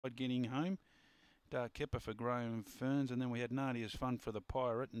getting home. Dark Kepper for Graham Ferns, and then we had Nadia's Fun for the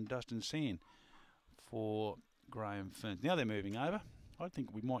Pirate and Dust and Sand for Graham Ferns. Now they're moving over. I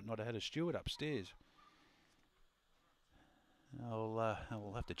think we might not have had a steward upstairs.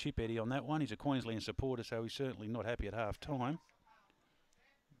 I'll have to chip Eddie on that one. He's a Queensland supporter, so he's certainly not happy at half time.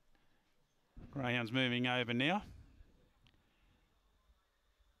 Greyhounds moving over now.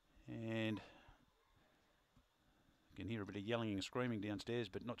 And you can hear a bit of yelling and screaming downstairs,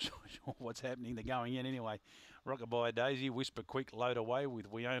 but not sure what's happening. They're going in anyway. Rockabye Daisy, Whisper Quick, Load Away with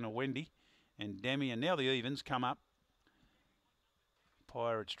Wiona Wendy and Demi. And now the evens come up.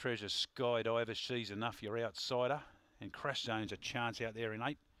 Pirates Treasure, Skydiver, She's Enough, Your Outsider. And Crash Zone's a chance out there in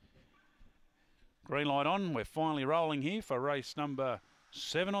 8. Green light on. We're finally rolling here for race number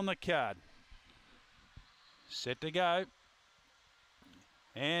 7 on the card. Set to go.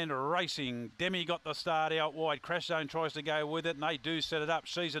 And racing. Demi got the start out wide. Crash Zone tries to go with it, and they do set it up.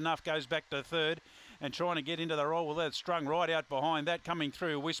 She's Enough goes back to third and trying to get into the roll. Well, that's strung right out behind that. Coming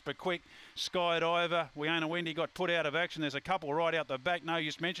through, Whisper Quick, Skydiver. Wiona Wendy got put out of action. There's a couple right out the back. No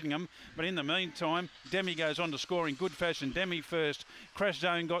use mentioning them. But in the meantime, Demi goes on to score in good fashion. Demi first. Crash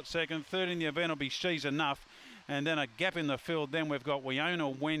Zone got second. Third in the event will be She's Enough. And then a gap in the field. Then we've got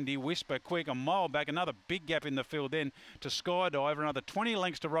Wiona Wendy, Whisper Quick, a mile back. Another big gap in the field then to Skydiver. Another 20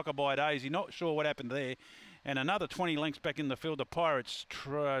 lengths to Rockabye Daisy. Not sure what happened there. And another 20 lengths back in the field to Pirates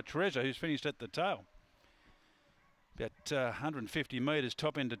Treasure, who's finished at the tail. About 150 metres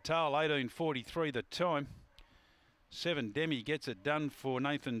top end to tail. 18:43 the time. 7 Demi gets it done for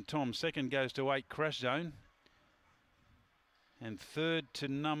Nathan Tom. Second goes to 8 Crash Zone. And third to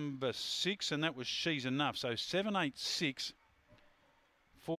number 6, and that was She's Enough. So 7, 8, 6.